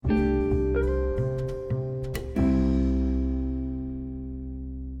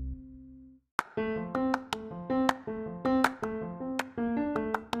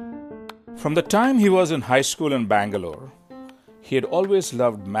From the time he was in high school in Bangalore, he had always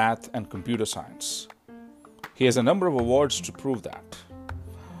loved math and computer science. He has a number of awards to prove that.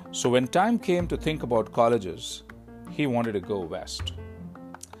 So when time came to think about colleges, he wanted to go west.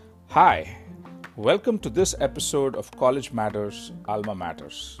 Hi, welcome to this episode of College Matters, Alma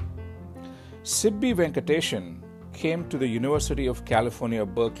Matters. Sibbi Venkatesan came to the University of California,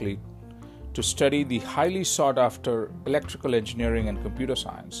 Berkeley to study the highly sought-after Electrical Engineering and Computer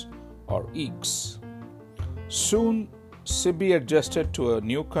Science, or EECS. Soon, Sibbi adjusted to a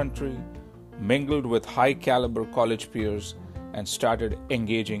new country, mingled with high-caliber college peers, and started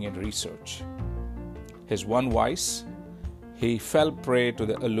engaging in research. His one vice? He fell prey to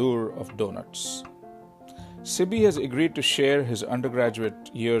the allure of donuts. Sibbi has agreed to share his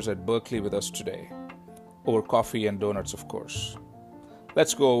undergraduate years at Berkeley with us today, over coffee and donuts, of course.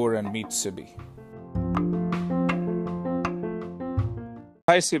 Let's go over and meet Sibbi.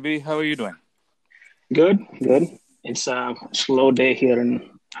 Hi, Sibbi. How are you doing? Good. It's a slow day here, and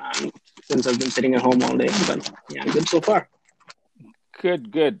since I've been sitting at home all day, but yeah, good so far.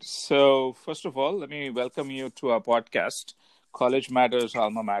 Good. So, first of all, let me welcome you to our podcast, College Matters,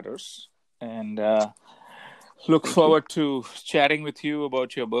 Alma Matters, and look forward to chatting with you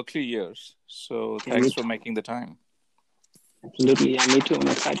about your Berkeley years. So, thanks for making the time. Absolutely. Yeah, me too. I'm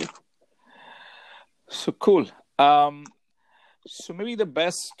excited. So, cool. So maybe the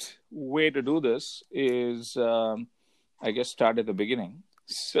best way to do this is, I guess, start at the beginning.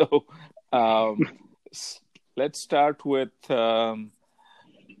 So let's start with, now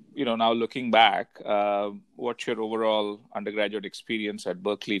looking back, what your overall undergraduate experience at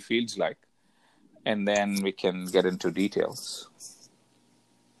Berkeley feels like, and then we can get into details.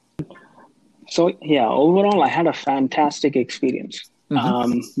 So yeah, overall, I had a fantastic experience.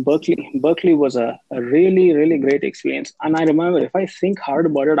 Berkeley was a really, really great experience. And I remember, if I think hard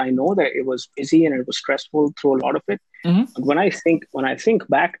about it, I know that it was busy and it was stressful through a lot of it. But when I think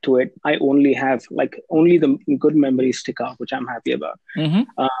back to it, I only have only the good memories stick out, which I'm happy about.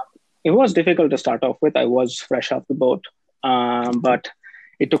 It was difficult to start off with. I was fresh off the boat, but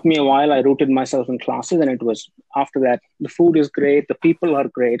it took me a while. I rooted myself in classes, and it was after that. The food is great. The people are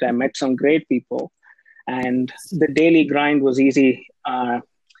great. I met some great people. And the daily grind was easy to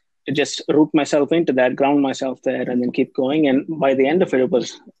just root myself into that, ground myself there, and then keep going. And by the end of it,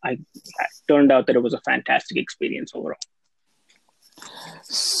 it turned out that it was a fantastic experience overall.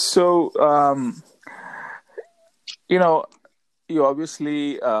 So, you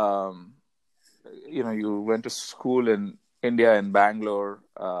obviously, you went to school in India, in Bangalore.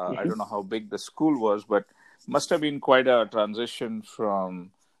 I don't know how big the school was, but must have been quite a transition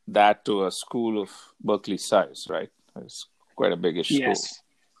from that to a school of Berkeley size, right? It's quite a biggish school.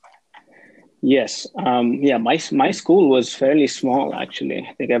 Yes. My school was fairly small, actually.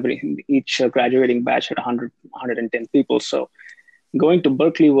 I think each graduating batch had 110 people. So going to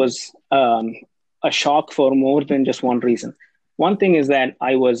Berkeley was a shock for more than just one reason. One thing is that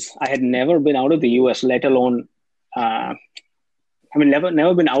I had never been out of the US, let alone,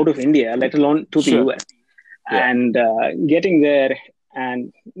 never been out of India, let alone to the US. Yeah. And getting there,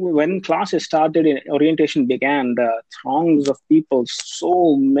 and when classes started and orientation began, the throngs of people,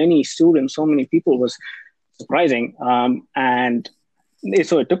 so many students, so many people, was surprising. And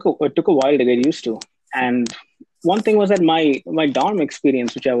so it took a while to get used to. And one thing was that my dorm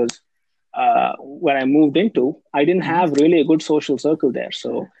experience, which I was where I moved into, I didn't have really a good social circle there.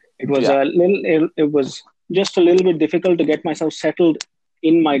 So it was it was just a little bit difficult to get myself settled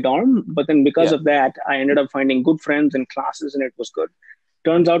in my dorm, but then because of that, I ended up finding good friends in classes, and it was good.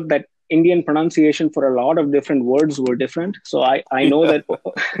 Turns out that Indian pronunciation for a lot of different words were different. So I know that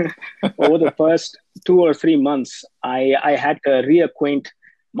over the first 2 or 3 months, I had to reacquaint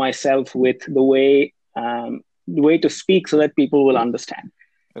myself with the way to speak so that people will understand.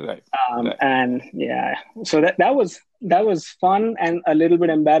 Right. And so that was fun and a little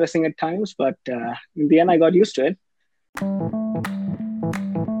bit embarrassing at times, but in the end, I got used to it.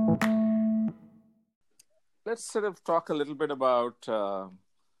 Let's sort of talk a little bit about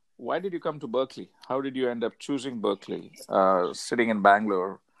why did you come to Berkeley? How did you end up choosing Berkeley? Sitting in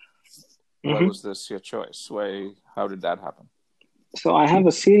Bangalore, why was this your choice? How did that happen? So I have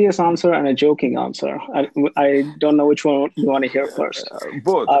a serious answer and a joking answer. I don't know which one you want to hear first.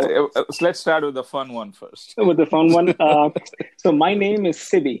 Both. Let's start with the fun one first. With the fun one. So my name is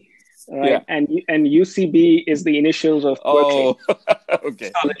Sibbi. Right, and UCB is the initials of Berkeley.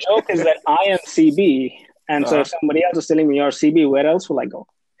 Okay. So the joke is that I am CB, and so if somebody else is telling me you're CB, where else will I go?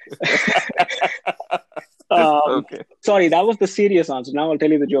 Okay. Sorry, that was the serious answer. Now I'll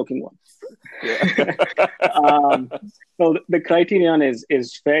tell you the joking one. Yeah. So the criterion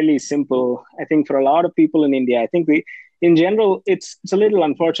is fairly simple. I think for a lot of people in India, I think in general, it's a little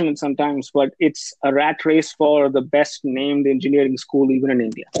unfortunate sometimes, but it's a rat race for the best named engineering school, even in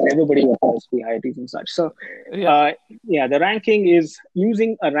India. Everybody applies to the IITs and such. So, Yeah. the ranking is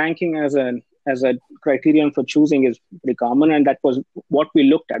using a ranking as a criterion for choosing is pretty common, and that was what we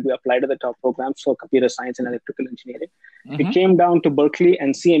looked at. We applied to the top programs for computer science and electrical engineering. It came down to Berkeley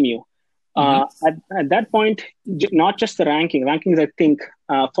and CMU. At that point, not just the rankings, I think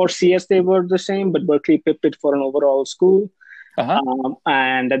for CS they were the same, but Berkeley picked it for an overall school.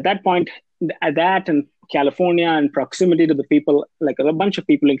 And at that point, that and California and proximity to the people, like a bunch of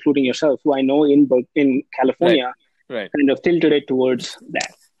people, including yourself, who I know in California, kind of tilted it towards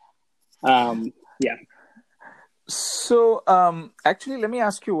that. Yeah. So, actually, let me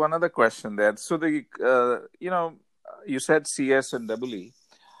ask you one other question there. So you said CS and EE.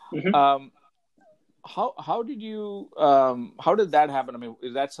 How did you how did that happen? I mean,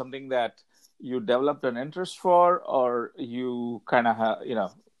 is that something that you developed an interest for, or you kind of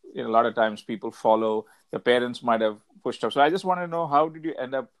a lot of times people follow, your parents might have pushed up. So I just want to know, how did you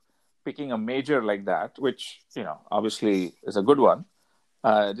end up picking a major like that, which obviously is a good one.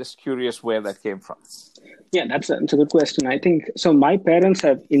 Just curious where that came from. Yeah, that's a good question. I think so. My parents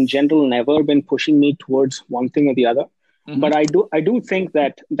have, in general, never been pushing me towards one thing or the other. But I do think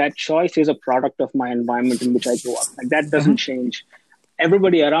that choice is a product of my environment in which I grew up. Like, that doesn't change.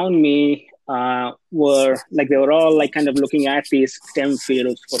 Everybody around me they were all like kind of looking at these STEM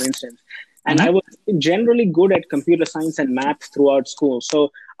fields, for instance. And I was generally good at computer science and math throughout school.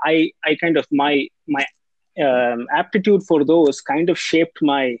 So I kind of my aptitude for those kind of shaped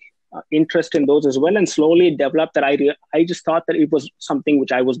my interest in those as well, and slowly developed that I just thought that it was something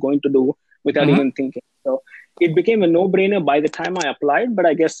which I was going to do without even thinking. So it became a no-brainer by the time I applied, but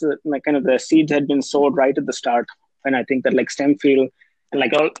I guess the seeds had been sowed right at the start. And I think that like STEM field, and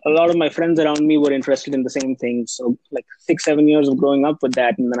like a lot of my friends around me were interested in the same thing. So like 6-7 years of growing up with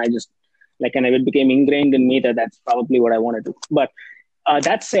that, and then I just it became ingrained in me that that's probably what I want to do. But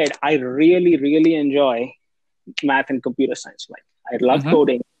that said, I really, really enjoy math and computer science. Like, I love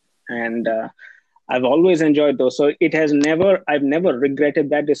coding, and I've always enjoyed those. So I've never regretted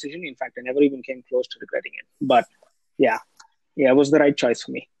that decision. In fact, I never even came close to regretting it. But yeah, it was the right choice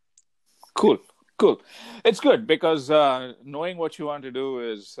for me. Cool. It's good because knowing what you want to do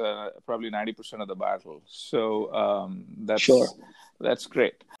is probably 90% of the battle. So that's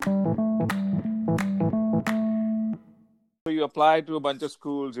great. So you applied to a bunch of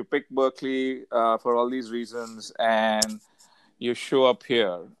schools, you picked Berkeley for all these reasons, and you show up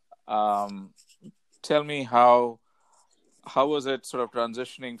here. Tell me how was it sort of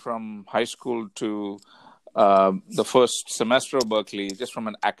transitioning from high school to the first semester of Berkeley, just from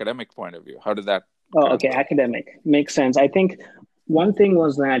an academic point of view? How did that? Okay, academic makes sense. I think one thing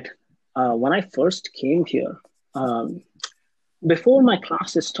was that when I first came here, before my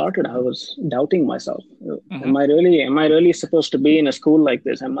classes started, I was doubting myself. Am I really supposed to be in a school like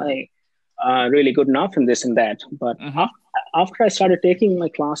this? Am I really good enough in this and that? But after I started taking my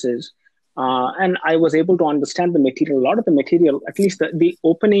classes, and I was able to understand the material, a lot of the material, at least the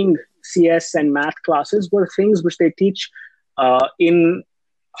opening CS and math classes, were things which they teach in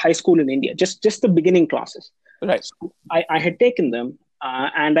high school in India, just the beginning classes. Right. So I had taken them,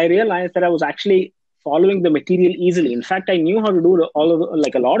 and I realized that I was actually following the material easily. In fact, I knew how to do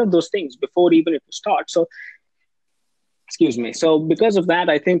a lot of those things before even it would start. So, excuse me. So because of that,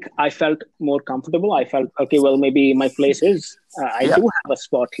 I think I felt more comfortable. I felt, okay, well, maybe my place is, I do have a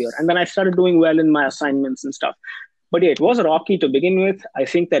spot here. And then I started doing well in my assignments and stuff. But yeah, it was rocky to begin with. I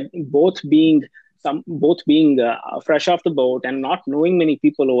think that both being fresh off the boat and not knowing many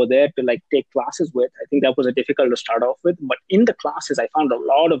people over there to like take classes with, I think that was difficult to start off with. But in the classes, I found a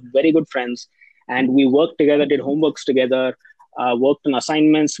lot of very good friends. And we worked together, did homeworks together, worked on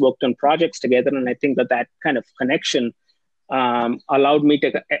assignments, worked on projects together. And I think that kind of connection allowed me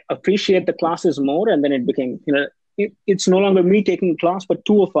to appreciate the classes more. And then it became, it's no longer me taking class, but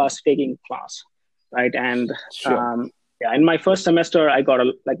two of us taking class, right? And in my first semester, I got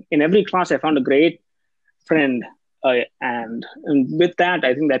in every class, I found a great friend. And with that,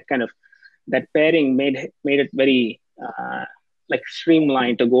 I think that pairing made it very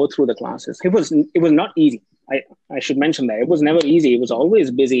streamlined to go through the classes. It was not easy. I should mention that. It was never easy. It was always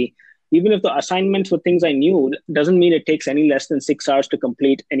busy. Even if the assignments were things I knew, doesn't mean it takes any less than 6 hours to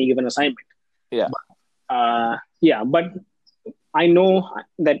complete any given assignment. Yeah. But I know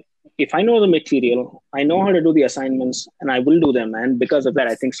that if I know the material, I know how to do the assignments, and I will do them. And because of that,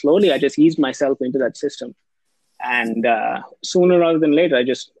 I think slowly I just eased myself into that system. And sooner rather than later, I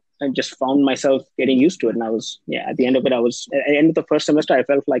just found myself getting used to it. And I was, yeah, at the end of it, at the end of the first semester, I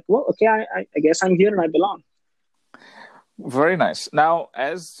felt like, well, okay, I guess I'm here and I belong. Very nice. Now,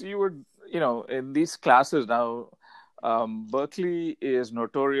 as you were, in these classes now, Berkeley is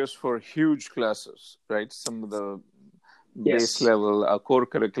notorious for huge classes, right? Some of the base Yes. level, core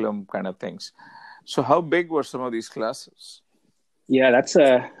curriculum kind of things. So, how big were some of these classes? Yeah, that's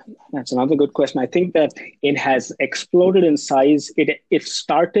another good question. I think that it has exploded in size. It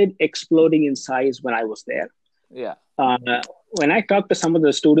started exploding in size when I was there. Yeah. Uh, when I talked to some of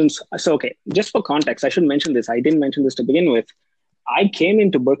the students, so okay, just for context, I should mention this. I didn't mention this to begin with. I came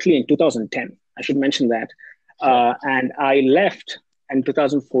into Berkeley in 2010. I should mention that. Right. And I left in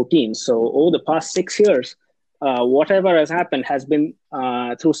 2014. So over the past 6 years, whatever has happened has been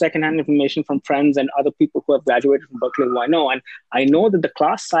through secondhand information from friends and other people who have graduated from Berkeley who I know. And I know that the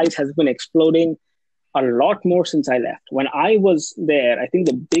class size has been exploding a lot more since I left. When I was there, I think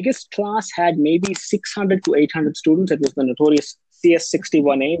the biggest class had maybe 600 to 800 students. It was the notorious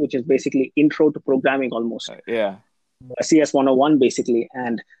CS61A, which is basically intro to programming almost. Yeah. CS 101 basically.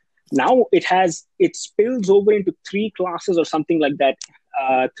 And now it spills over into three classes or something like that.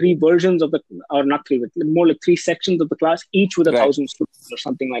 Three versions of or not three, but more like three sections of the class, each with 1,000 students or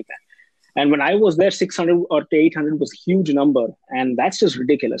something like that. And when I was there, 600 or 800 was a huge number. And that's just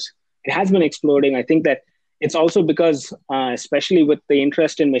ridiculous. It has been exploding. I think that it's also because, especially with the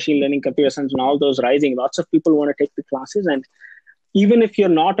interest in machine learning, computer science, and all those rising, lots of people want to take the classes. And even if you're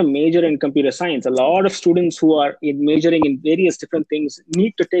not a major in computer science, a lot of students who are majoring in various different things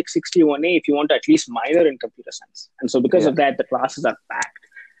need to take 61A if you want to at least minor in computer science. And so because of that, the classes are packed.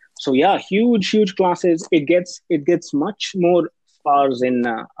 So yeah, huge classes. It gets much more sparse in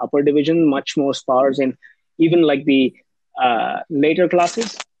upper division, much more sparse in even like the later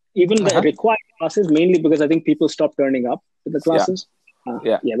classes, even the required classes, mainly because I think people stop turning up to the classes.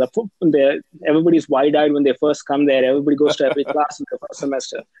 Everybody's wide-eyed when they first come there. Everybody goes to every class in the first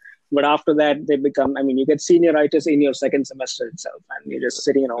semester. But after that, they become, you get senioritis in your second semester itself, and you're just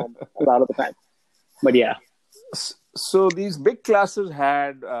sitting at home a lot of the time. But yeah. So these big classes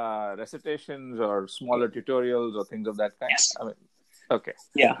had recitations or smaller tutorials or things of that kind? Yes. Okay.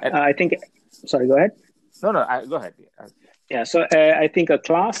 Yeah, I think, sorry, go ahead. No, go ahead. Yeah, so I think a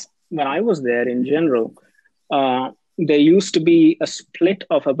class, when I was there in general, there used to be a split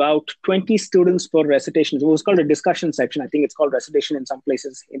of about 20 students per recitation. It was called a discussion section. I think it's called recitation in some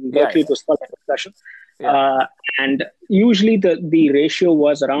places. In Berkeley, it was called a discussion. Yeah. And usually the ratio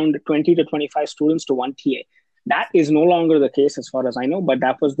was around 20 to 25 students to one TA. That is no longer the case as far as I know, but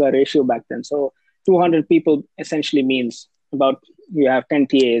that was the ratio back then. So 200 people essentially means about you have 10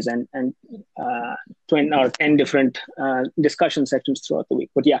 TAs and 20 or 10 different discussion sections throughout the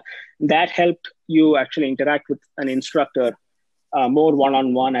week. But yeah, that helped you actually interact with an instructor more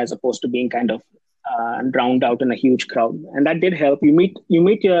one-on-one as opposed to being kind of drowned out in a huge crowd. And that did help.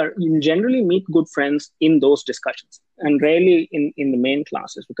 You generally meet good friends in those discussions and rarely in the main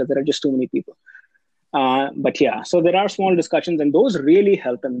classes because there are just too many people. But yeah, so there are small discussions and those really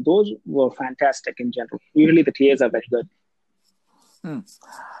help and those were fantastic in general. Usually the TAs are very good.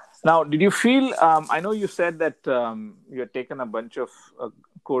 Now, did you feel, I know you said that you had taken a bunch of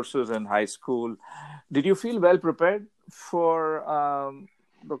courses in high school. Did you feel well prepared for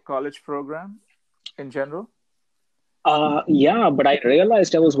the college program in general? Yeah, but I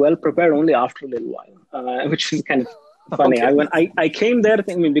realized I was well prepared only after a little while, which is kind of funny. Okay. I came there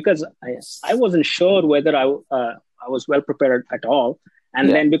thinking, because I wasn't sure whether I was well prepared at all. And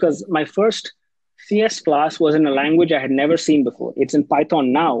then because my first CS class was in a language I had never seen before. It's in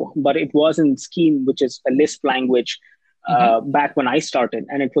Python now, but it was in Scheme, which is a Lisp language back when I started.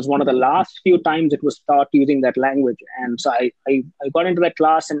 And it was one of the last few times it was taught using that language. And so I got into that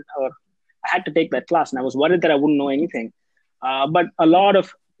class and I had to take that class. And I was worried that I wouldn't know anything. But a lot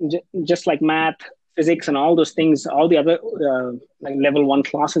of, just like math, physics, and all those things, all the other like level 1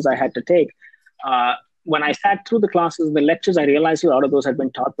 classes I had to take, when I sat through the classes, the lectures, I realized a lot of those had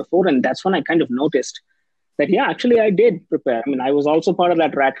been taught before. And that's when I kind of noticed that, yeah, actually I did prepare. I was also part of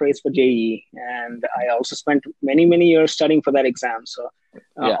that rat race for JEE. And I also spent many, many years studying for that exam. So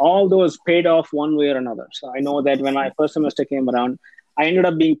all those paid off one way or another. So I know that when my first semester came around, I ended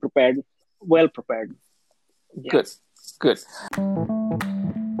up being prepared, well prepared. Yeah. Good.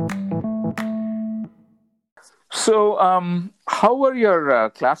 So, how were your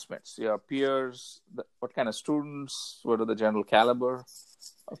classmates, your peers? What kind of students? What are the general caliber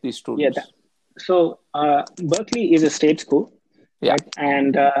of these students? Yeah. So, Berkeley is a state school. Yeah. right?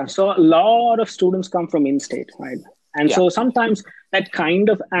 And so a lot of students come from in-state, right? And Yeah. so sometimes that kind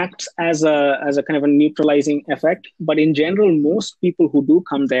of acts as a kind of a neutralizing effect. But in general, most people who do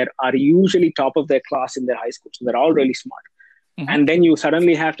come there are usually top of their class in their high school, so they're all really smart. Mm-hmm. And then you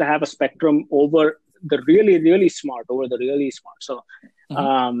suddenly have to have a spectrum over the really, really smart over the really smart. So, Mm-hmm.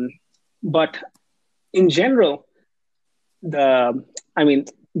 um, but in general, the I mean,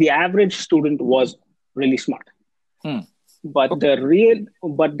 the average student was really smart, Hmm. but Okay.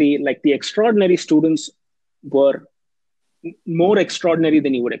 the extraordinary students were more extraordinary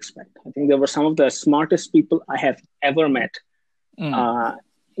than you would expect. I think they were some of the smartest people I have ever met Mm. uh,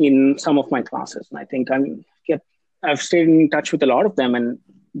 in some of my classes, and I think I've stayed in touch with a lot of them, and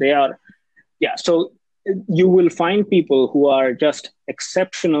they are yeah. So you will find people who are just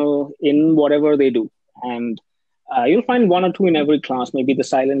exceptional in whatever they do, and you'll find one or two in every class. Maybe the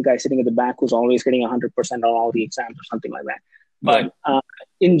silent guy sitting at the back who's always getting 100% on all the exams or something like that. Yeah. But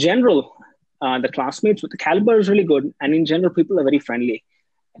in general, the classmates, the caliber is really good, and in general, people are very friendly.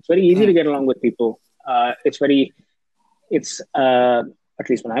 It's very easy to Mm. get along with people. It's at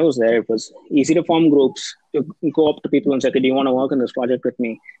least when I was there, it was easy to form groups, to go up to people and say, "Okay, do you want to work on this project with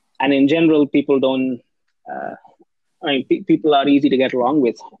me?" And in general, people don't. Uh, people are easy to get along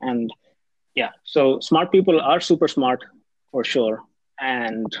with, and yeah, so smart people are super smart for sure,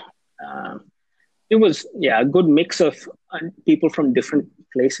 and uh, it was a good mix of people from different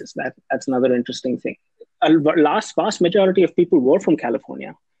places. That's another interesting thing. A vast majority of people were from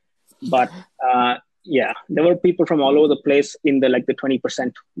California, but there were people from all over the place in the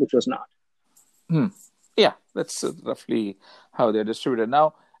 20%, which was not. Hmm. Yeah, that's roughly how they're distributed.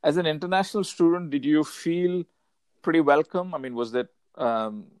 Now, as an international student, did you feel pretty welcome? I mean, was that,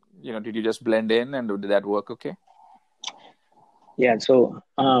 did you just blend in and did that work okay? Yeah, so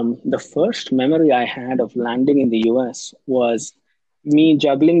the first memory I had of landing in the US was me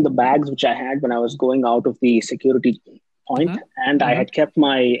juggling the bags which I had when I was going out of the security point, and I Mm-hmm. had kept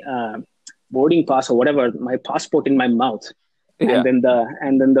my boarding pass or whatever, my passport in my mouth. And Yeah. then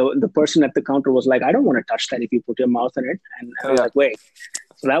the person at the counter was like, "I don't want to touch that if you put your mouth in it." And I was Yeah. like, "Wait."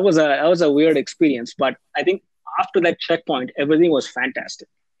 So that was a weird experience, but I think after that checkpoint, everything was fantastic.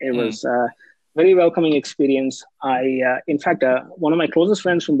 It Mm. was very welcoming experience. In fact, one of my closest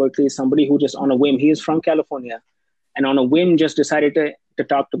friends from Berkeley is somebody who just on a whim, he is from California, and on a whim just decided to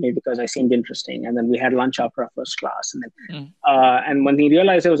talk to me because I seemed interesting. And then we had lunch after our first class, and then Mm. and when he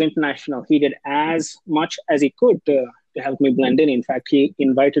realized I was international, he did as much as he could to help me blend in. In fact, he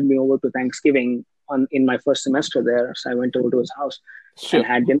invited me over to Thanksgiving in my first semester there, so I went over to his house and Sure.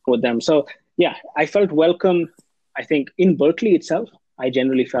 had dinner with them. So yeah, I felt welcome. I think in Berkeley itself, I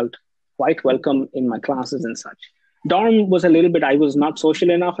generally felt quite welcome in my classes and such. Dorm was a little bit, I was not social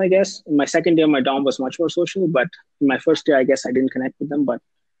enough, I guess. In my second year, my dorm was much more social, but in my first year, I guess I didn't connect with them. But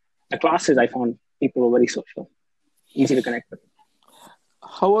the classes, I found people were very social, easy to connect with.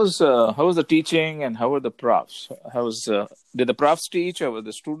 How was the teaching and how were the profs? Did the profs teach or were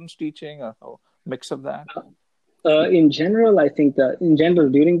the students teaching or how mix of that? In general, I think that in general,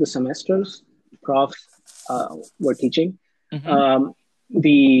 during the semesters, profs were teaching. Mm-hmm.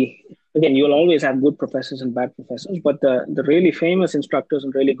 The Again, you'll always have good professors and bad professors, but the really famous instructors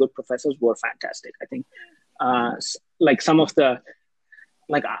and really good professors were fantastic. I think, like some of the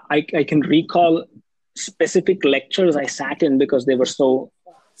like I can recall specific lectures I sat in because they were so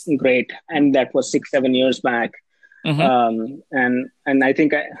great, and that was 6-7 years back. Mm-hmm. And I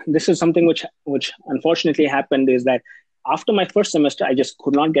think this is something which unfortunately happened is that after my first semester, I just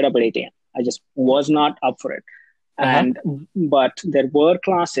could not get up at 8 a.m. I just was not up for it. Uh-huh. But there were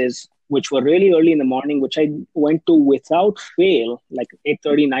classes which were really early in the morning, which I went to without fail, like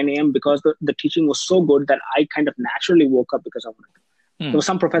 8:30, 9 a.m. because the teaching was so good that I kind of naturally woke up because of it. Hmm. So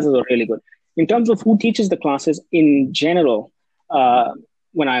some professors were really good. In terms of who teaches the classes in general,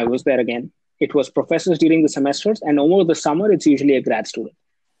 when I was there again, it was professors during the semesters, and over the summer, it's usually a grad student.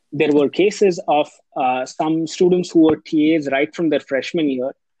 There were cases of some students who were TAs right from their freshman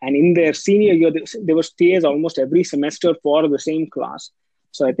year, and in their senior year, there was TAs almost every semester for the same class.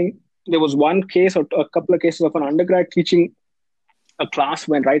 So I think there was one case or a couple of cases of an undergrad teaching a class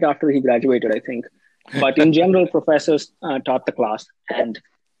when right after he graduated, I think. But in general, professors taught the class, and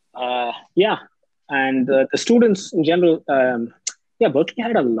yeah, and the students in general, Berkeley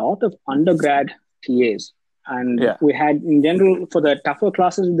had a lot of undergrad TAs, and Yeah. we had in general for the tougher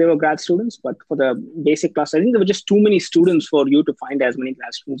classes they were grad students, but for the basic class, I think there were just too many students for you to find as many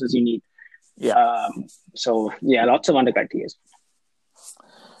grad students as you need. Yeah. So yeah, lots of undergrad TAs.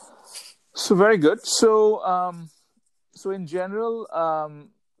 So very good. So in general,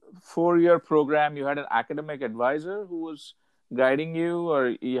 4-year program, you had an academic advisor who was guiding you,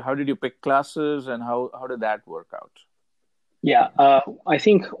 or how did you pick classes, and how did that work out? Yeah, I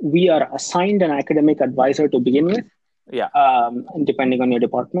think we are assigned an academic advisor to begin with, Yeah. depending on your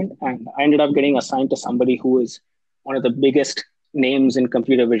department. And I ended up getting assigned to somebody who is one of the biggest names in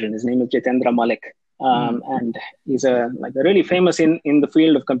computer vision. His name is Jitendra Malik, and he's a really famous in the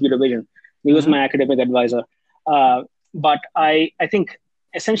field of computer vision. He was my academic advisor. But I think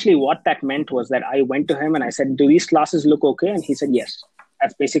essentially what that meant was that I went to him and I said, "Do these classes look okay?" And he said, "Yes."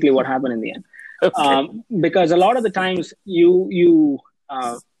 That's basically what happened in the end. Okay. Because a lot of the times your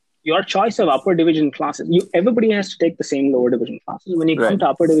choice of upper division classes, everybody has to take the same lower division classes. When you come to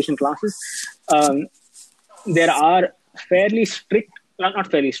upper division classes, there are not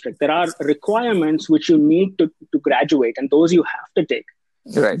fairly strict. There are requirements which you need to graduate, and those you have to take.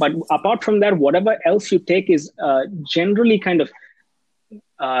 Right. But apart from that, whatever else you take is generally kind of,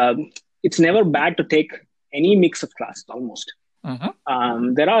 it's never bad to take any mix of classes almost.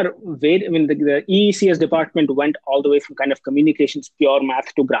 There are the EECS department went all the way from kind of communications, pure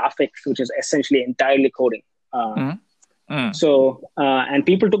math, to graphics, which is essentially entirely coding. So, and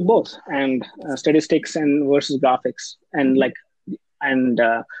people took both, and statistics and versus graphics, and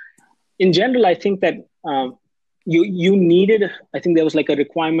in general, I think that you needed. I think there was like a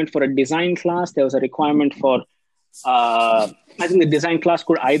requirement for a design class. There was a requirement for. I think the design class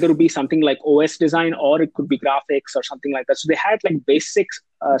could either be something like OS design, or it could be graphics or something like that. So they had like basic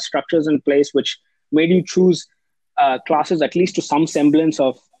structures in place which made you choose classes at least to some semblance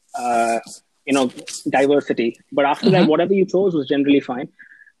of diversity. But after that, whatever you chose was generally fine.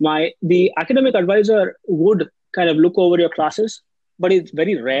 The academic advisor would kind of look over your classes, but it's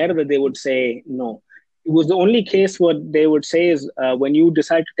very rare that they would say no. It was the only case what they would say is when you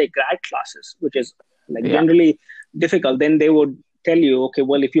decide to take grad classes, which is generally difficult, then they would tell you, okay,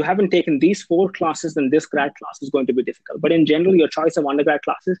 well, if you haven't taken these 4 classes, then this grad class is going to be difficult. But in general, your choice of undergrad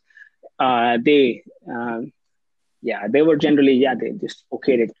classes, they were generally, they just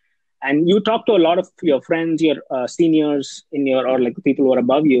okayed it. And you talk to a lot of your friends, your seniors or like people who are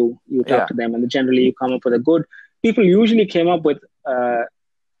above you, you talk to them, and generally you come up with people usually came up with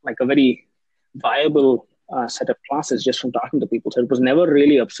like a very viable set of classes just from talking to people. So it was never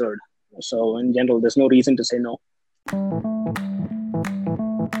really absurd. So in general, there's no reason to say no.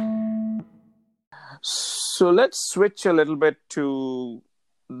 So let's switch a little bit to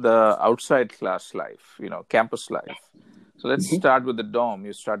the outside class life, campus life. So let's start with the dorm.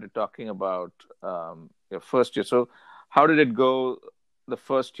 You started talking about your first year. So how did it go the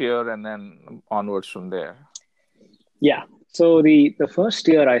first year and then onwards from there? Yeah. So the first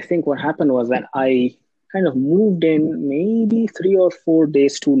year, I think what happened was that I kind of moved in maybe 3 or 4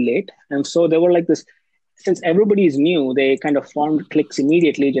 days too late. And so there were like this, since everybody is new, they kind of formed cliques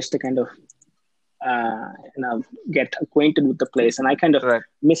immediately just to kind of get acquainted with the place. And I kind of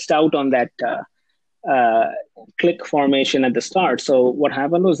missed out on that clique formation at the start. So what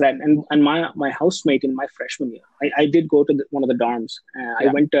happened was that, and my housemate in my freshman year, I did go to one of the dorms. I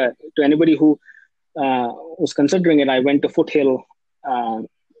went to anybody who was considering it, I went to Foothill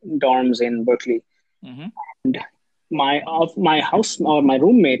dorms in Berkeley. And my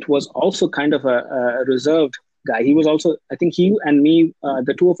roommate was also kind of a reserved guy. He was also, I think he and me,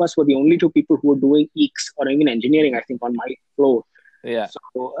 the two of us were the only 2 people who were doing EECS or even engineering, I think, on my floor. Yeah.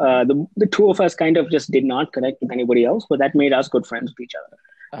 So the 2 of us kind of just did not connect with anybody else, but that made us good friends with each other.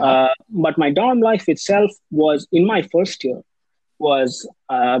 But my dorm life itself was, in my first year, was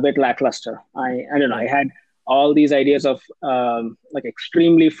a bit lackluster. I don't know. I had all these ideas of like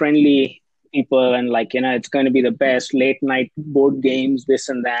extremely friendly people, and like, it's going to be the best late night board games, this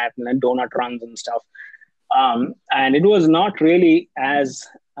and that, and then donut runs and stuff. And it was not really as,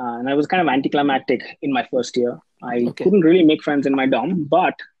 and I was kind of anticlimactic in my first year. I couldn't really make friends in my dorm,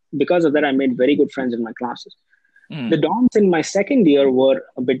 but because of that, I made very good friends in my classes. The dorms in my second year were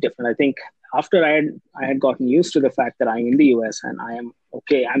a bit different. I think after I had gotten used to the fact that I'm in the US and I am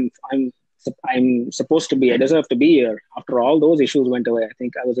okay, I'm supposed to be, I deserve to be here. After all those issues went away, I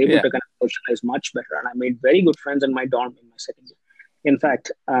think I was able to kind of socialize much better. And I made very good friends in my dorm in my second year. In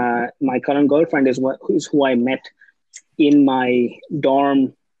fact, my current girlfriend is who I met in my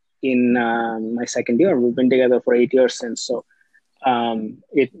dorm in my second year. We've been together for 8 years since. So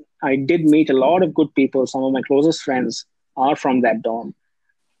I did meet a lot of good people. Some of my closest friends are from that dorm.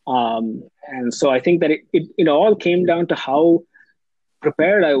 And so I think that it all came down to how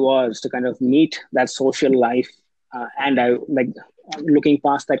prepared I was to kind of meet that social life, and I like looking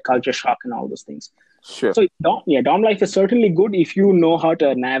past that culture shock and all those things. Sure. So dorm life is certainly good if you know how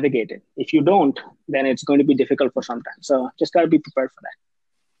to navigate it. If you don't, then it's going to be difficult for some time. So just got to be prepared for that.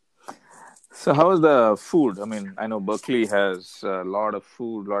 So how is the food? I mean, I know Berkeley has a lot of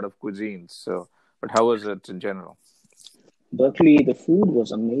food, a lot of cuisines. So, but how is it in general? Berkeley, the food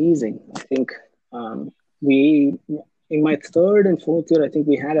was amazing. I think we, in my third and fourth year, I think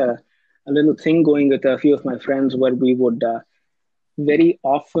we had a little thing going with a few of my friends where we would very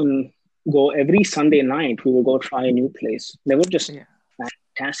often go every Sunday night. We would go try a new place. They were just Yeah.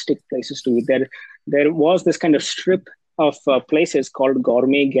 fantastic places to eat. There was this kind of strip of places called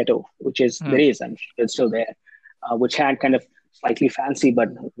Gourmet Ghetto, which is there Hmm. is, I'm sure it's still there, which had kind of slightly fancy but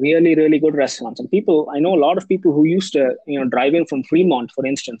really really good restaurants. And people, I know a lot of people who used to drive in from Fremont, for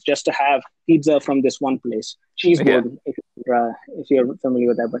instance, just to have pizza from this one place, Yeah. Cheeseburg, if you're familiar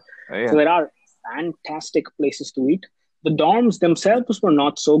with that. But so Yeah. there are fantastic places to eat. The dorms themselves were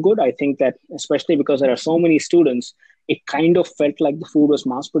not so good. I think that especially because there are so many students, it kind of felt like the food was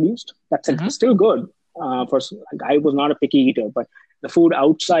mass produced. That said, it Hmm. was still good. Like, I was not a picky eater, but the food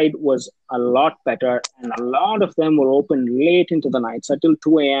outside was a lot better, and a lot of them were open late into the night, so till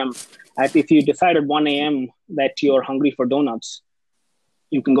 2 a.m. If you decide at 1 a.m. that you're hungry for donuts,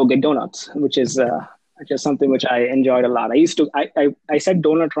 you can go get donuts, which is something which I enjoyed a lot. I said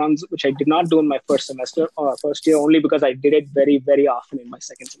donut runs, which I did not do in my first semester or first year, only because I did it very, very often in my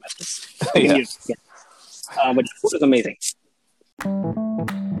second Yeah. year. Yeah. But the food is amazing.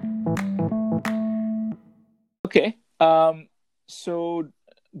 Okay. So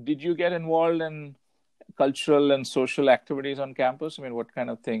did you get involved in cultural and social activities on campus? I mean, what kind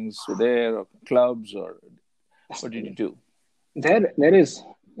of things were there, or clubs, or what did you do? There is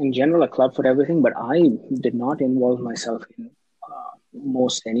in general a club for everything, but I did not involve myself in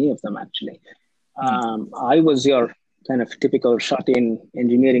most any of them actually. Hmm. I was your kind of typical shut-in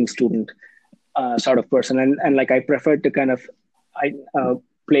engineering student sort of person, and like I preferred to kind of I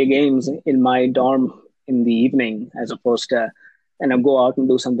play games in my dorm in the evening as opposed to go out and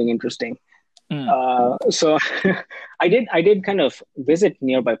do something interesting. Hmm. So I did kind of visit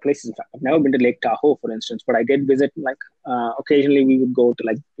nearby places. In fact, I've never been to Lake Tahoe, for instance, but I did visit, like, occasionally we would go to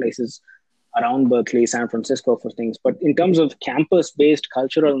like places around Berkeley, San Francisco for things. But in terms of campus-based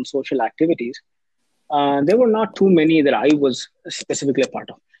cultural and social activities, there were not too many that I was specifically a part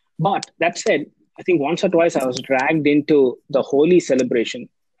of. But that said, I think once or twice I was dragged into the Holi celebration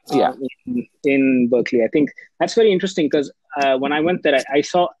Yeah. in Berkeley. I think that's very interesting because when I went there, I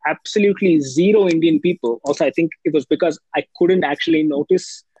saw absolutely zero Indian people. Also, I think it was because I couldn't actually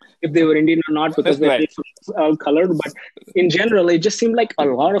notice if they were Indian or not because their Right. face was all colored. But in general, it just seemed like a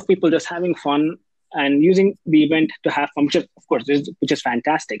lot of people just having fun and using the event to have fun, which is, of course, which is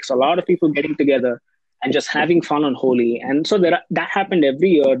fantastic. So a lot of people getting together and just having fun on Holi. And so that happened every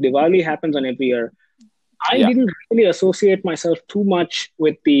year. Diwali happens on every year. I Yeah. didn't really associate myself too much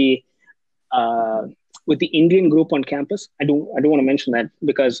uh, with the Indian group on campus. I do want to mention that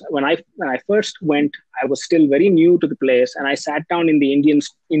because when I first went, I was still very new to the place, and I sat down in the Indian,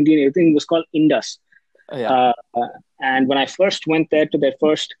 I think it was called Indus. Yeah. Uh, and when I first went there to their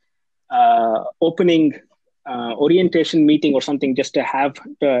first opening orientation meeting or something, just to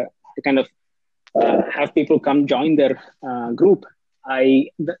to kind of have people come join their group,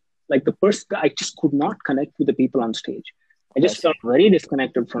 like the person, I just could not connect with the people on stage. I I just felt see. very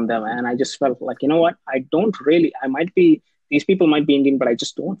disconnected from them, and I just felt like, you know what, I don't really. I might be these people might be Indian, but I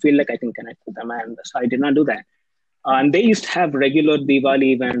just don't feel like I can connect with them, and so I did not do that. And they used to have regular Diwali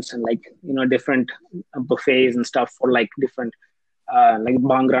events and, like, different buffets and stuff for like different like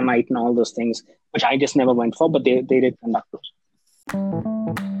Bhangra night and all those things, which I just never went for, but they did conduct those.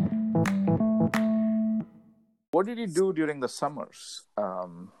 What did you do during the summers?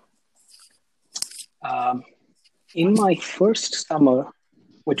 Um, in my first summer,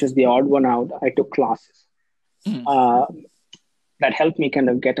 which is the odd one out, I took classes Hmm. uh, that helped me kind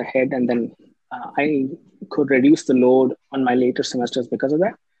of get ahead, and then I could reduce the load on my later semesters because of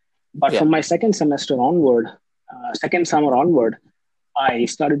that. But Yeah. from my second summer onward, I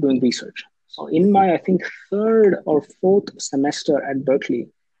started doing research. So in my, I think, third or fourth semester at Berkeley,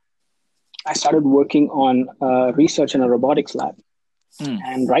 I started working on research in a robotics lab. Hmm.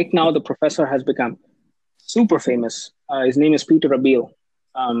 And right now, the professor has become super famous. His name is Peter Abil.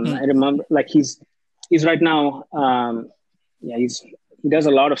 Hmm. I remember, like, he's right now, yeah, he does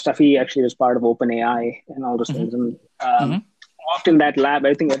a lot of stuff. He actually was part of OpenAI and all those Hmm. things. And Hmm. worked in that lab.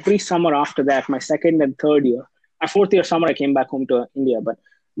 I think every summer after that, my second and third year, my fourth year summer, I came back home to India. But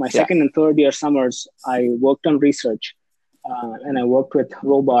my Yeah. second and third year summers, I worked on research, and I worked with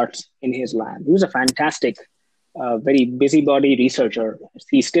robots in his lab. He was a fantastic, very busybody researcher.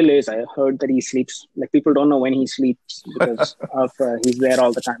 He still is. I heard that he sleeps. Like, people don't know when he sleeps because of he's there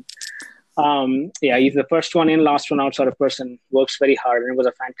all the time. Yeah, he's the first one in, last one out sort of person. Works very hard, and it was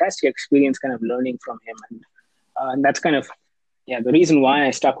a fantastic experience, kind of learning from him, and that's kind of the reason why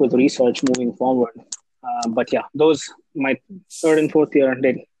I stuck with research moving forward. But yeah, those my third and fourth year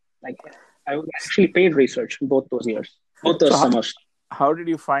did like I actually paid research both those years, both those summers. How did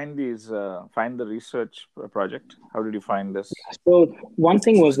you find find the research project? How did you find this? So one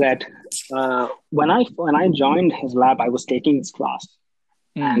thing was that when I joined his lab, I was taking his class,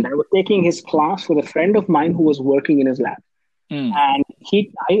 and I was taking his class with a friend of mine who was working in his lab. And I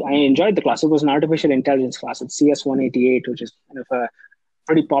enjoyed the class. It was an artificial intelligence class. It's CS 188, which is kind of a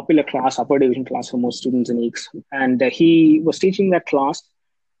pretty popular class, upper division class for most students in EECS. And he was teaching that class,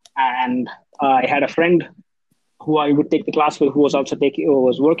 and I had a friend who I would take the class with, who was also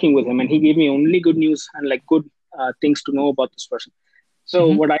was working with him, and he gave me only good news and like good things to know about this person. So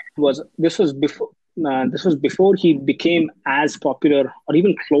what I did was this was before he became as popular or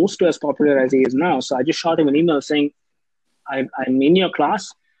even close to as popular as he is now. So I just shot him an email saying, I'm in your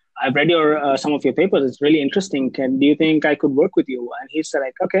class. I've read some of your papers. It's really interesting. Do you think I could work with you? And he said,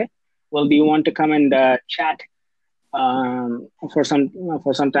 like, okay, well, do you want to come and chat for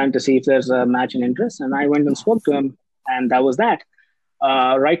some time to see if there's a match in interest? And I went and spoke to him, and that was that.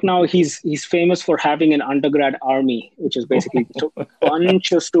 Right now, he's famous for having an undergrad army, which is basically a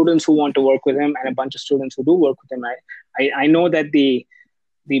bunch of students who want to work with him and a bunch of students who do work with him. I know that the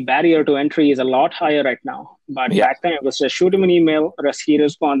barrier to entry is a lot higher right now. But back then, it was just shoot him an email, he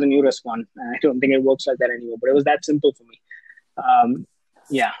responds, and you respond. And I don't think it works like that anymore. But it was that simple for me.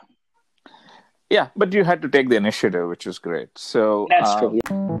 Yeah. Yeah, but you had to take the initiative, which is great. So that's true.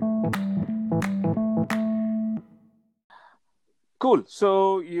 Yeah. Cool.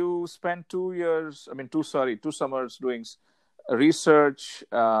 So you spent 2 summers doing research.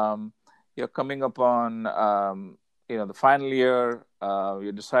 You're coming upon the final year.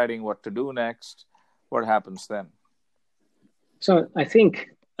 You're deciding what to do next. What happens then? So I think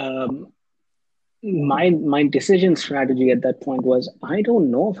my decision strategy at that point was, I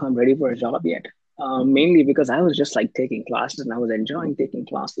don't know if I'm ready for a job yet. Mainly because I was just like taking classes and I was enjoying taking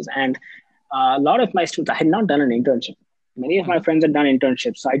classes. And a lot of my students, I had not done an internship. Many of my friends had done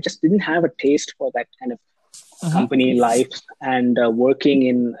internships. So I just didn't have a taste for that kind of company life and working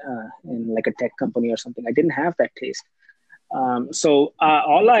in like a tech company or something. I didn't have that taste. So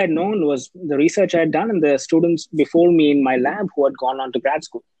all I had known was the research I had done and the students before me in my lab who had gone on to grad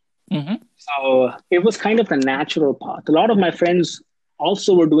school. So it was kind of the natural path. A lot of my friends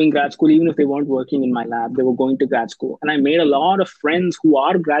also were doing grad school, even if they weren't working in my lab, they were going to grad school. And I made a lot of friends who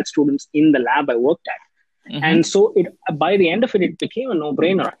are grad students in the lab I worked at. And so by the end of it, it became a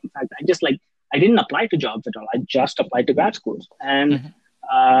no-brainer. In fact, I didn't apply to jobs at all. I just applied to grad schools. And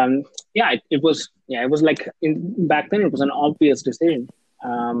it was like back then it was an obvious decision.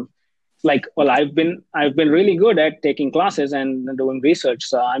 I've been really good at taking classes and doing research,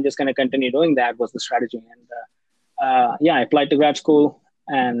 so I'm just going to continue doing that was the strategy. And I applied to grad school,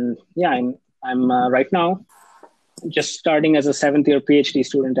 and I'm right now just starting as a 7th year PhD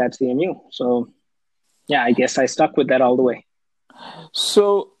student at CMU. So I guess I stuck with that all the way.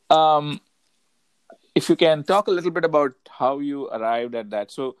 So if you can talk a little bit about how you arrived at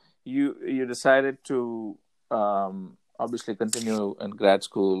that. So you decided to obviously continue in grad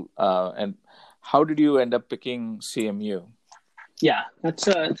school, and how did you end up picking CMU? Yeah, it's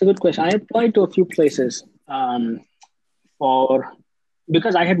a good question. I applied to a few places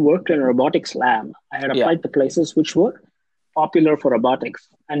because I had worked in a robotics lab. I had applied to places which were popular for robotics,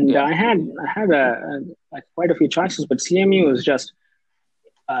 and I had quite a few choices. But CMU is just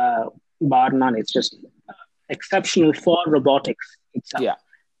bar none. It's just exceptional for robotics itself. Yeah.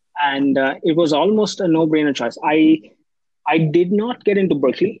 And it was almost a no-brainer choice. I did not get into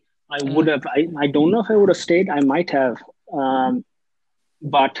Berkeley. I would have. I don't know if I would have stayed. I might have.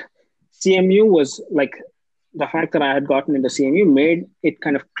 But CMU was like, the fact that I had gotten into CMU made it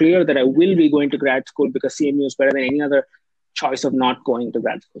kind of clear that I will be going to grad school, because CMU is better than any other choice of not going to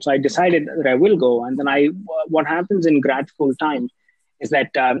grad school. So I decided that I will go. And then what happens in grad school time is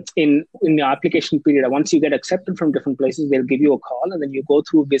that in the application period, once you get accepted from different places, they'll give you a call, and then you go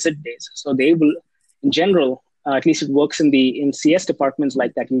through visit days. So they will, in general, at least it works in CS departments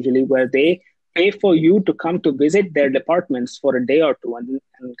like that usually, where they pay for you to come to visit their departments for a day or two and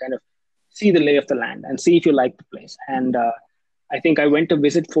kind of see the lay of the land and see if you like the place. And I think I went to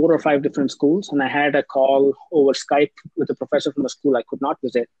visit 4 or 5 different schools, and I had a call over Skype with a professor from a school I could not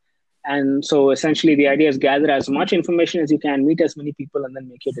visit. And so essentially the idea is gather as much information as you can, meet as many people, and then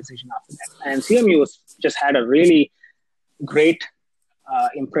make your decision after that. And CMU just had a really great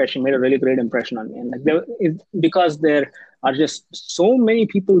impression, made a really great impression on me. And because their are just so many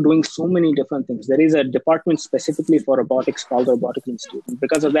people doing so many different things. There is a department specifically for robotics called the Robotics Institute. And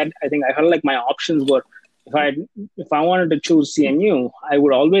because of that, I think I felt like my options were, if I wanted to choose CMU, I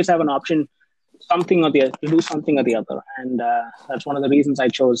would always have an option, something or the other, to do something or the other. And that's one of the reasons I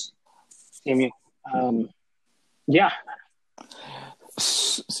chose CMU. Yeah.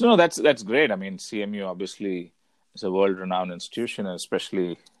 So no, that's great. I mean, CMU obviously is a world-renowned institution,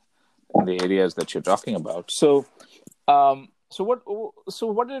 especially in the areas that you're talking about. So,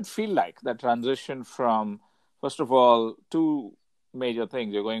 what did it feel like, that transition from, first of all, two major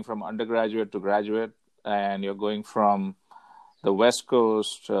things? You're going from undergraduate to graduate, and you're going from the West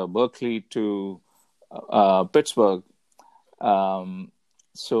Coast, Berkeley, to Pittsburgh.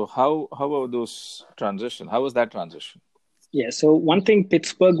 So how about those transition? How was that transition? Yeah. So one thing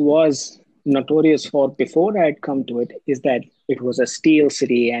Pittsburgh was notorious for before I had come to it is that it was a steel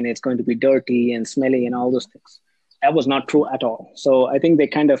city and it's going to be dirty and smelly and all those things. That was not true at all. So I think there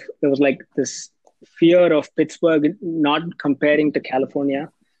was like this fear of Pittsburgh not comparing to California.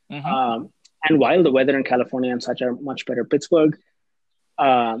 Mm-hmm. And while the weather in California and such are much better, Pittsburgh,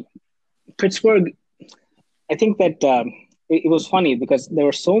 I think that it was funny because there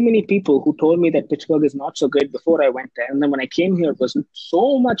were so many people who told me that Pittsburgh is not so good before I went there. And then when I came here, it was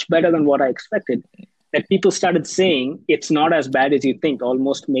so much better than what I expected that people started saying it's not as bad as you think,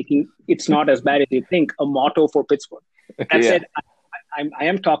 almost making it's not as bad as you think a motto for Pittsburgh. That said, I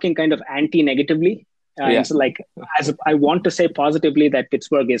am talking kind of anti-negatively. And so like, as I want to say positively that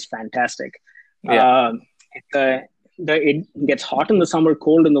Pittsburgh is fantastic. It gets hot in the summer,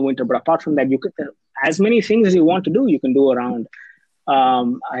 cold in the winter, but apart from that, you could as many things as you want to do, you can do around.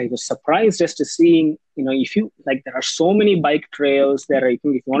 I was surprised just to seeing, if you like, there are so many bike trails there. I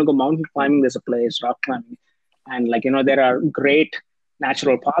think if you want to go mountain climbing, there's a place, rock climbing, and like there are great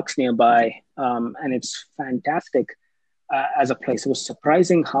natural parks nearby, and it's fantastic as a place. It was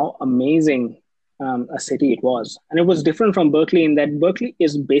surprising how amazing a city it was. And it was different from Berkeley in that Berkeley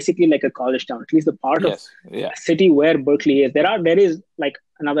is basically like a college town, at least the part of the city where Berkeley is. There is like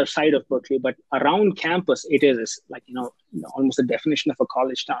another side of Berkeley, but around campus, it is like, almost the definition of a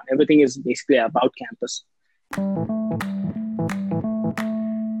college town. Everything is basically about campus.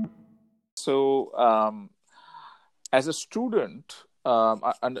 So as a student,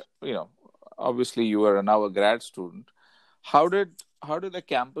 and obviously you are now a grad student, how did the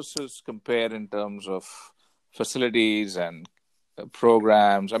campuses compare in terms of facilities and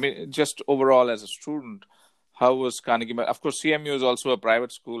programs? I mean, just overall as a student, how was Carnegie Mellon? Of course, CMU is also a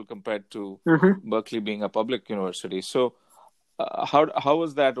private school compared to Berkeley being a public university. So how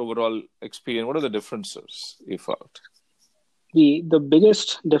was that overall experience? What are the differences you felt? The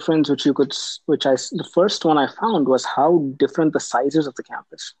biggest difference the first one I found was how different the sizes of the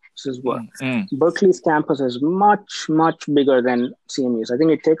campuses were. Berkeley's campus is much, much bigger than CMU's. I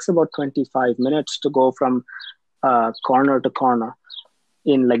think it takes about 25 minutes to go from corner to corner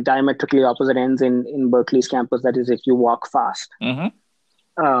in like diametrically opposite ends in Berkeley's campus. That is, if you walk fast. And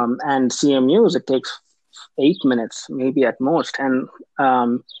CMU's, it takes 8 minutes, maybe at most. And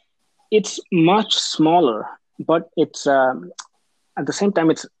it's much smaller, but it's at the same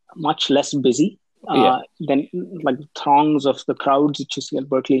time it's much less busy than like throngs of the crowds that you see at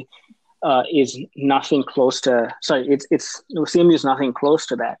Berkeley is nothing close to. Sorry, it's CMU is nothing close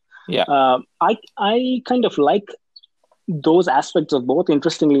to that. I kind of like those aspects of both.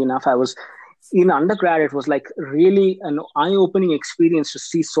 Interestingly enough, I was in undergrad. It was like really an eye-opening experience to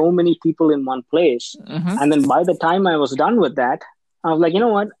see so many people in one place. And then by the time I was done with that, I was like, you know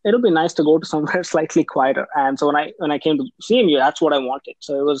what? It'll be nice to go to somewhere slightly quieter. And so when I came to CMU, that's what I wanted.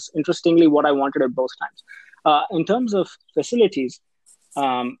 So it was interestingly what I wanted at both times. In terms of facilities,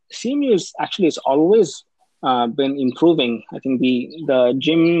 CMU has always been improving. I think the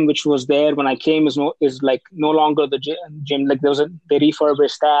gym which was there when I came is no longer the gym. Like they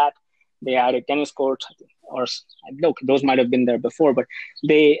refurbished that. They added tennis courts, or look, those might have been there before, but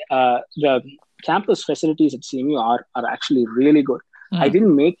the campus facilities at CMU are actually really good. I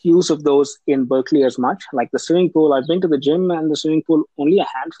didn't make use of those in Berkeley as much. Like the swimming pool, I've been to the gym and the swimming pool only a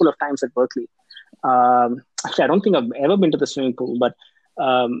handful of times at Berkeley. Actually, I don't think I've ever been to the swimming pool, but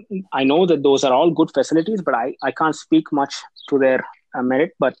I know that those are all good facilities, but I can't speak much to their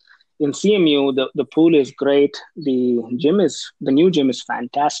merit. But in CMU, the pool is great. The new gym is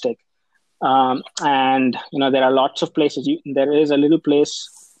fantastic. And there are lots of places. There is a little place,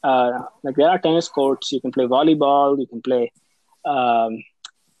 like there are tennis courts. You can play volleyball. You can play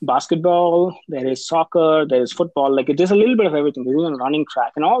basketball. There is soccer. There is football. Like there's a little bit of everything. There's even running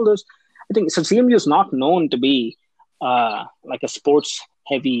track and all those. I think so. CMU is not known to be like a sports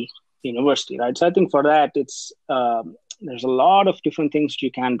heavy university, right? So I think for that, it's There's a lot of different things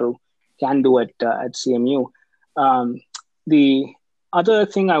you can do at CMU. The other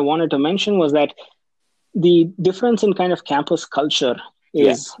thing I wanted to mention was that the difference in kind of campus culture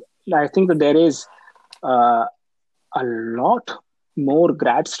Yeah. is, I think that there is a lot more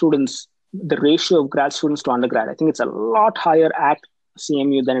grad students, the ratio of grad students to undergrad. I think it's a lot higher at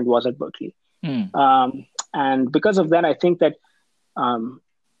CMU than it was at Berkeley. And because of that, I think that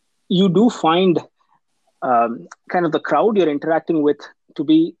you do find kind of the crowd you're interacting with to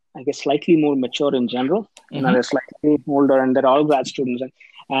be, I guess, slightly more mature in general. They're slightly older, and they're all grad students.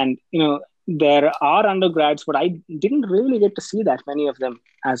 And there are undergrads, but I didn't really get to see that many of them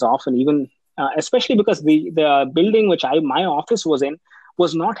as often, even especially because the building which my office was in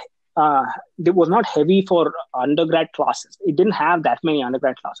was not it was not heavy for undergrad classes. It didn't have that many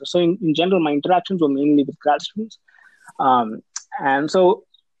undergrad classes. So in general, my interactions were mainly with grad students. And so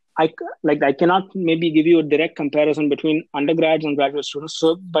I cannot maybe give you a direct comparison between undergrads and graduate students.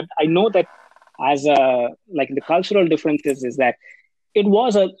 So, but I know that as the cultural differences is that it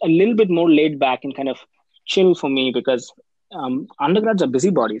was a little bit more laid back and kind of chill for me, because undergrads are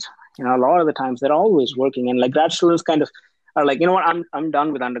busybodies. A lot of the times they're always working, and like grad students kind of are like, what, I'm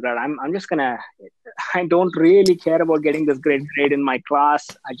done with undergrad. I'm just gonna. I don't really care about getting this great grade in my class.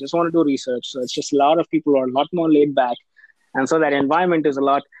 I just want to do research. So it's just a lot of people are a lot more laid back, and so that environment is a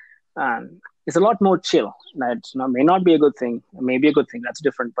lot more chill. That may not be a good thing. It may be a good thing. That's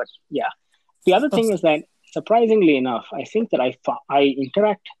different. But yeah, the other thing is that, surprisingly enough, I think that I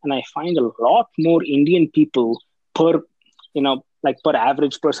interact and I find a lot more Indian people per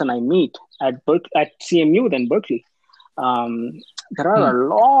average person I meet at CMU than Berkeley. There are a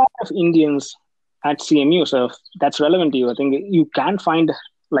lot of Indians at CMU, so if that's relevant to you, I think you can find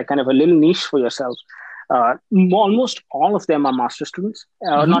like kind of a little niche for yourself. Almost all of them are master students,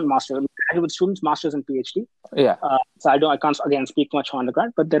 not master, graduate students, masters and PhD. Yeah. So I can't again speak much on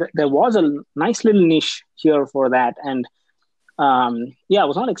undergrad, but there was a nice little niche here for that, and I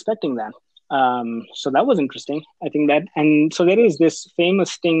was not expecting that. So that was interesting. I think that, and so there is this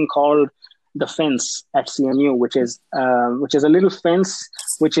famous thing called the fence at CMU, which is a little fence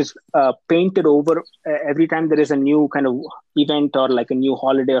which is painted over every time there is a new kind of event or like a new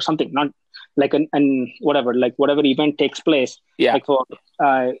holiday or something. Not like whatever event takes place. Yeah. Like for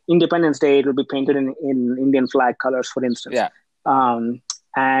Independence Day, it will be painted in Indian flag colors, for instance. Yeah.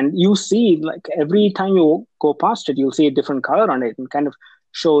 And you see, like every time you go past it, you'll see a different color on it, and kind of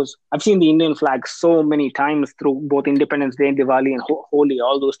shows. I've seen the Indian flag so many times through both Independence Day, Diwali, and Holi.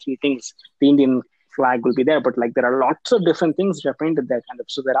 All those three things, the Indian flag will be there. But like there are lots of different things that are painted there, kind of.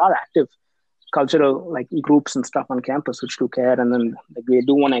 So there are active cultural like groups and stuff on campus which do care, and then like, they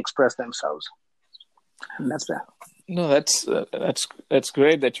do want to express themselves. And that's that. No, that's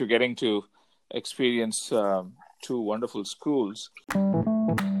great that you're getting to experience two wonderful schools.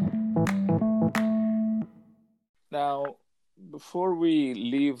 Now, before we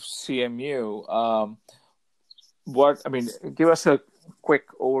leave CMU, give us a quick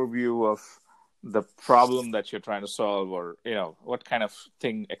overview of the problem that you're trying to solve, or what kind of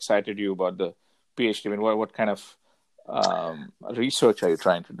thing excited you about the PhD? I mean, what kind of research are you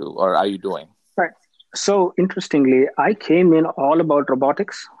trying to do, or are you doing? Right. So interestingly, I came in all about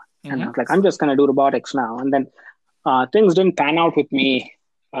robotics, and I was like, I'm just going to do robotics now. And then things didn't pan out with me,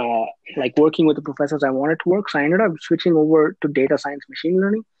 like working with the professors I wanted to work. So I ended up switching over to data science, machine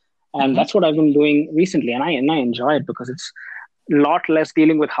learning, and that's what I've been doing recently. And I enjoy it because it's a lot less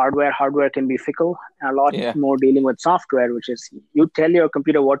dealing with hardware. Hardware can be fickle, and a lot more dealing with software, which is you tell your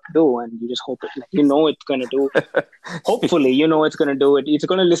computer what to do, and you just hope it, it's going to do. Hopefully, it's going to do it. It's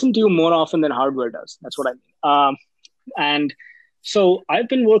going to listen to you more often than hardware does. That's what I mean. And so I've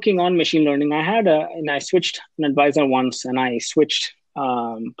been working on machine learning. I switched an advisor once, and I switched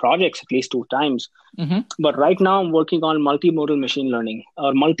projects at least 2 times. But right now I'm working on multimodal machine learning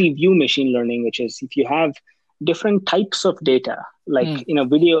or multi-view machine learning, which is if you have different types of data, like in a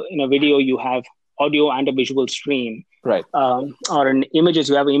video you have audio and a visual stream, right? Or in images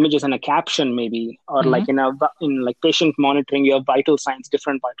you have images and a caption maybe, or like in patient monitoring you have vital signs,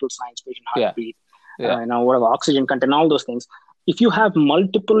 different vital signs, patient heartbeat, whatever, oxygen content, all those things. If you have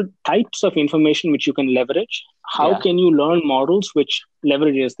multiple types of information which you can leverage, how can you learn models which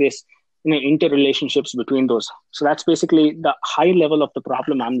leverages this interrelationships between those? So that's basically the high level of the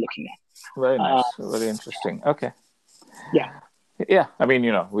problem I'm looking at. Very nice. Very interesting. Okay. Yeah. I mean,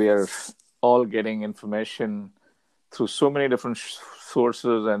 we are all getting information through so many different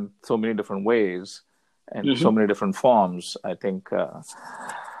sources and so many different ways and so many different forms. I think,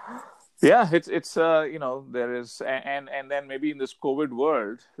 it's there is, and then maybe in this COVID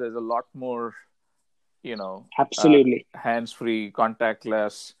world, there's a lot more you know, Absolutely. hands-free,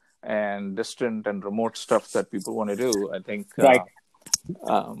 contactless, and distant and remote stuff that people want to do, I think Right.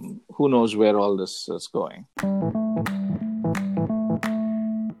 who knows where all this is going.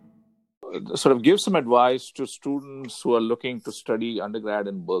 Sort of give some advice to students who are looking to study undergrad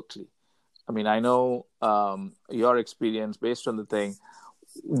in Berkeley. I mean, I know your experience based on the thing.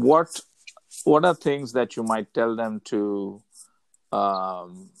 What are things that you might tell them to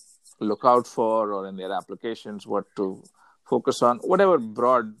um, look out for, or in their applications, what to focus on? Whatever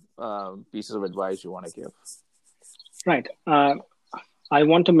broad pieces of advice you want to give. Right. I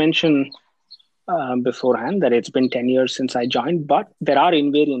want to mention beforehand that it's been 10 years since I joined, but there are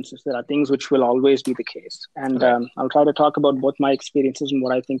invariances. There are things which will always be the case. And Right. I'll try to talk about both my experiences and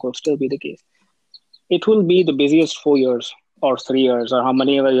what I think will still be the case. It will be the busiest 4 years or 3 years or how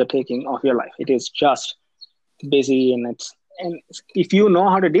many ever you're taking of your life. It is just busy, and if you know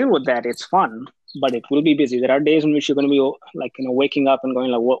how to deal with that, it's fun, but it will be busy. There are days in which you're going to be like, waking up and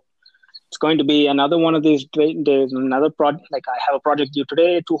going like, whoa, it's going to be another one of these days, another project. Like I have a project due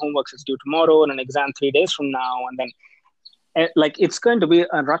today, two homeworks is due tomorrow, and an exam 3 days from now, and then like it's going to be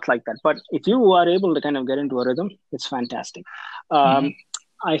a rut like that. But if you are able to kind of get into a rhythm, it's fantastic. Mm-hmm.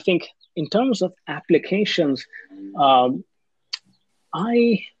 I think in terms of applications, um,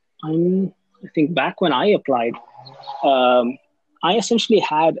 I I think back when I applied, um, I essentially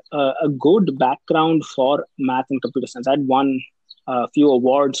had a good background for math and computer science. I'd won a few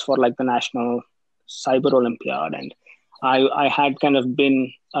awards for like the National Cyber Olympiad, and I had kind of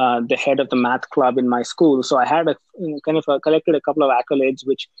been the head of the math club in my school. So I had collected a couple of accolades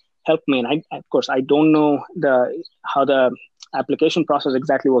which helped me. And of course, I don't know how the application process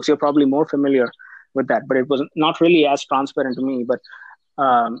exactly works. You're probably more familiar with that, but it was not really as transparent to me. But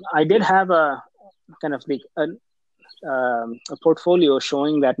I did have a kind of a portfolio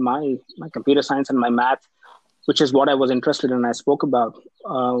showing that my computer science and my math, which is what I was interested in, I spoke about,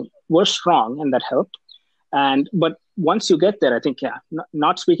 were strong, and that helped. And but once you get there, I think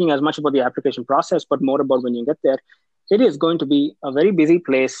not speaking as much about the application process, but more about when you get there, it is going to be a very busy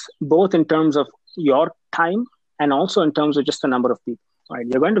place, both in terms of your time and also in terms of just the number of people. Right,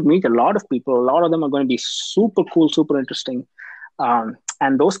 you're going to meet a lot of people. A lot of them are going to be super cool, super interesting,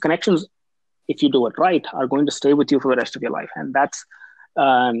 and those connections, if you do it right, are going to stay with you for the rest of your life. And that's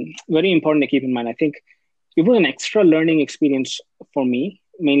very important to keep in mind. I think it was an extra learning experience for me,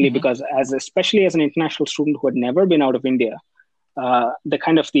 mainly Mm-hmm. because especially as an international student who had never been out of India, the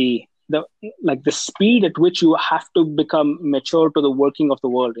kind of the like the speed at which you have to become mature to the working of the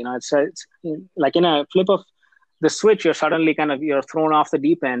world. It's like in a flip of the switch, you're suddenly you're thrown off the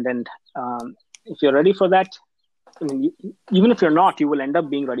deep end. And if you're ready for that, I mean, even if you're not, you will end up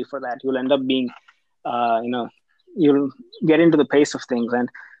being ready for that. You'll end up being, uh, you know, you'll get into the pace of things. And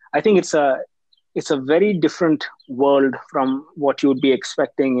I think it's a very different world from what you would be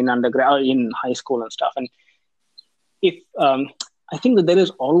expecting in undergrad, in high school and stuff. And if I think that there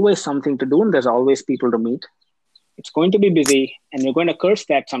is always something to do and there's always people to meet. It's going to be busy, and you're going to curse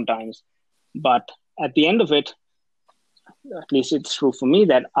that sometimes. But at the end of it, at least it's true for me,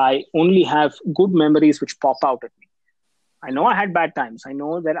 that I only have good memories which pop out at me. I know I had bad times. I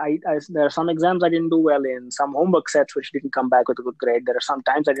know that there are some exams I didn't do well in, some homework sets which didn't come back with a good grade. There are some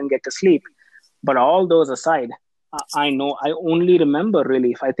times I didn't get to sleep. But all those aside, I know I only remember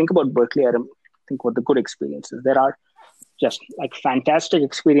really, if I think about Berkeley, think about the good experiences. There are just like fantastic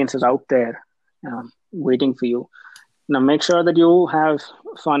experiences out there waiting for you. Now, make sure that you have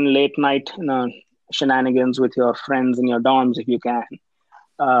fun late night shenanigans with your friends in your dorms if you can.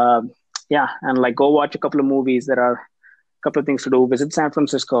 Uh, yeah, and like go watch a couple of movies. There are a couple of things to do. Visit San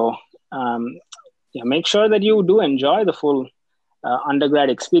Francisco. Yeah, make sure that you do enjoy the full undergrad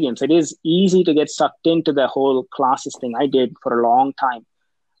experience. It is easy to get sucked into the whole classes thing. I did for a long time.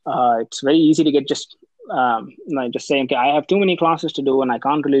 It's very easy to get just saying, okay, I have too many classes to do and I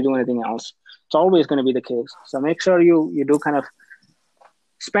can't really do anything else. It's always going to be the case. So make sure you do kind of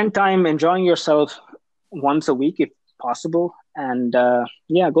spend time enjoying yourself once a week if possible. And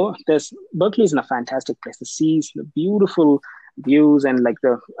go. Berkeley is in a fantastic place. The seas, the beautiful views, and like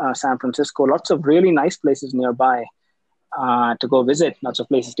the San Francisco, lots of really nice places nearby to go visit, lots of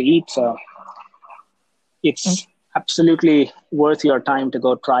places to eat. So it's absolutely worth your time to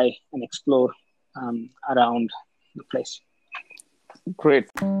go try and explore around the place. Great.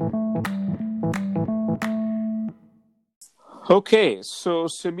 Okay, so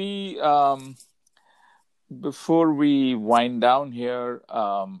Sibi, before we wind down here,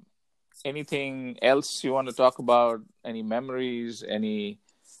 anything else you want to talk about? Any memories, any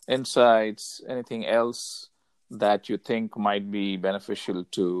insights, anything else that you think might be beneficial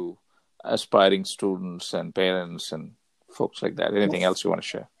to aspiring students and parents and folks like that? Anything else you want to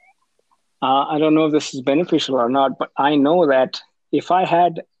share? I don't know if this is beneficial or not, but I know that if I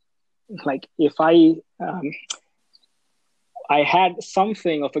had, if I had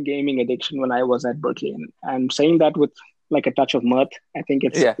something of a gaming addiction when I was at Berkeley, and I'm saying that with like a touch of mirth. I think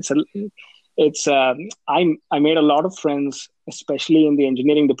I made a lot of friends, especially in the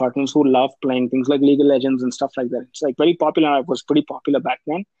engineering departments, who love playing things like League of Legends and stuff like that. It's like very popular. I was pretty popular back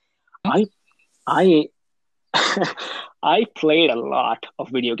then. I I played a lot of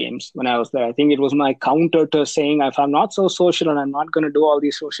video games when I was there. I think it was my counter to saying, if I'm not so social and I'm not going to do all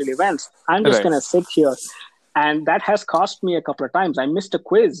these social events, I'm just going to sit here. And that has cost me a couple of times. I missed a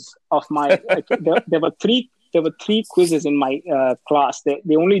quiz of my. There were three quizzes in my class.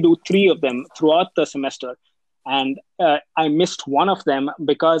 They only do 3 of them throughout the semester, and I missed one of them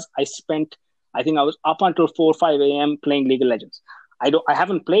because I was up until 4 or 5 a.m. playing League of Legends. I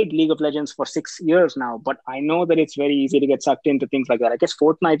haven't played League of Legends for 6 years now, but I know that it's very easy to get sucked into things like that. I guess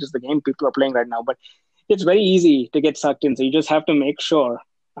Fortnite is the game people are playing right now, but it's very easy to get sucked in. So you just have to make sure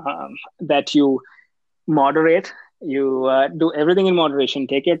that you moderate. You do everything in moderation.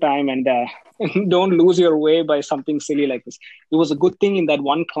 Take your time and don't lose your way by something silly like this. It was a good thing in that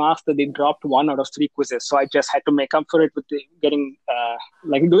one class that they dropped 1 out of 3 quizzes, so I just had to make up for it with getting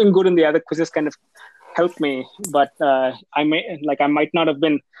doing good in the other quizzes. Kind of helped me, but I might not have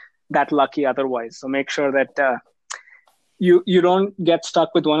been that lucky otherwise. So make sure that you don't get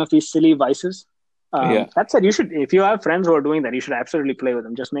stuck with one of these silly vices. That said, you should, if you have friends who are doing that, you should absolutely play with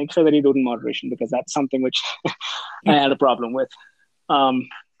them. Just make sure that you do it in moderation, because that's something which I had a problem with.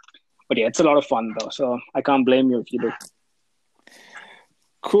 But yeah, it's a lot of fun though, so I can't blame you if you do.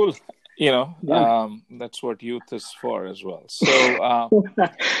 Cool. That's what youth is for as well.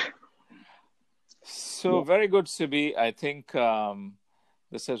 So, very good, Sibi. I think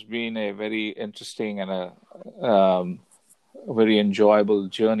this has been a very interesting and a very enjoyable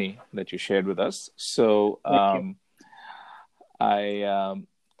journey that you shared with us. So I'm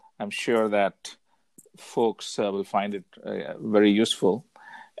sure that folks will find it very useful.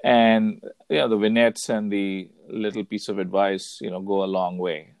 And the vignettes and the little piece of advice, go a long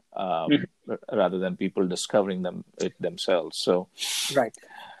way, rather than people discovering it themselves. So right.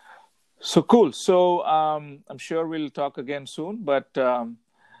 So cool. So I'm sure we'll talk again soon. But till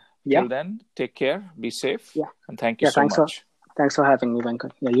then, take care, be safe, and thank you so much. Thanks for having me,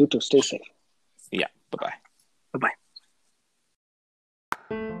 Venkat. Yeah, you too. Stay safe. Yeah. Bye-bye. Bye-bye.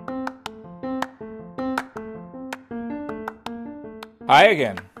 Hi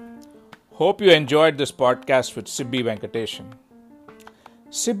again. Hope you enjoyed this podcast with Sibbi Venkatesan.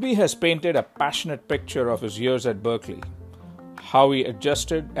 Sibbi has painted a passionate picture of his years at Berkeley, how he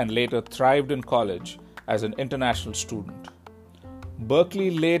adjusted and later thrived in college as an international student.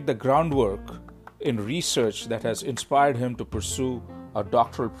 Berkeley laid the groundwork in research that has inspired him to pursue a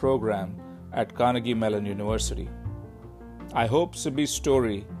doctoral program at Carnegie Mellon University. I hope Sibbi's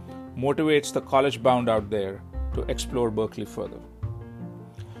story motivates the college-bound out there to explore Berkeley further.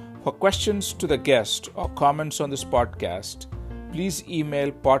 For questions to the guest or comments on this podcast, please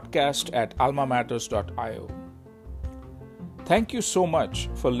email podcast@almamatters.io. Thank you so much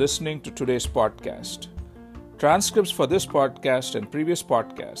for listening to today's podcast. Transcripts for this podcast and previous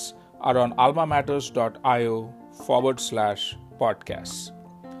podcasts are on almamatters.io/podcasts.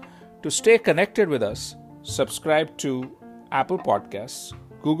 To stay connected with us, subscribe to Apple Podcasts,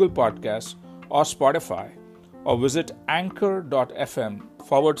 Google Podcasts, or Spotify, or visit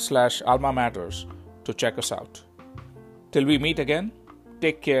anchor.fm/almamatters to check us out. Till we meet again,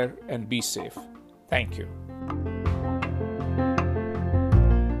 take care and be safe. Thank you.